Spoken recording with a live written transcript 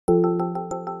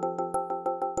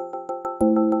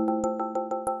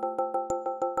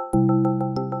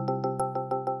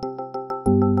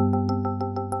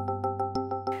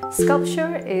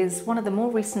SculpSure is one of the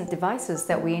more recent devices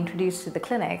that we introduced to the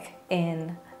clinic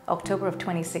in October of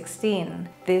 2016.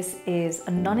 This is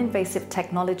a non-invasive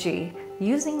technology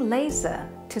using laser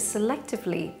to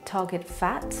selectively target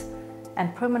fat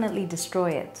and permanently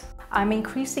destroy it. I'm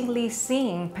increasingly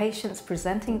seeing patients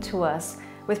presenting to us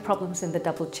with problems in the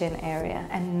double chin area,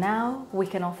 and now we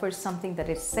can offer something that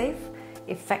is safe,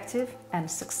 effective, and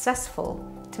successful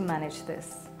to manage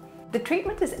this. The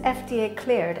treatment is FDA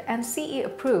cleared and CE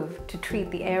approved to treat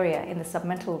the area in the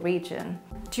submental region.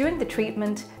 During the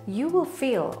treatment, you will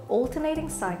feel alternating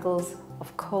cycles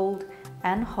of cold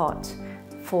and hot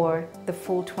for the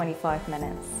full 25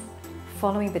 minutes.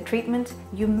 Following the treatment,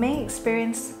 you may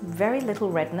experience very little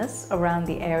redness around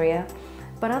the area,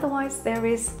 but otherwise there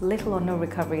is little or no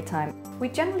recovery time. We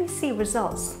generally see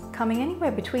results coming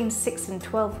anywhere between 6 and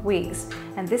 12 weeks,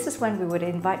 and this is when we would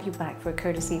invite you back for a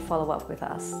courtesy follow-up with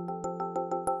us.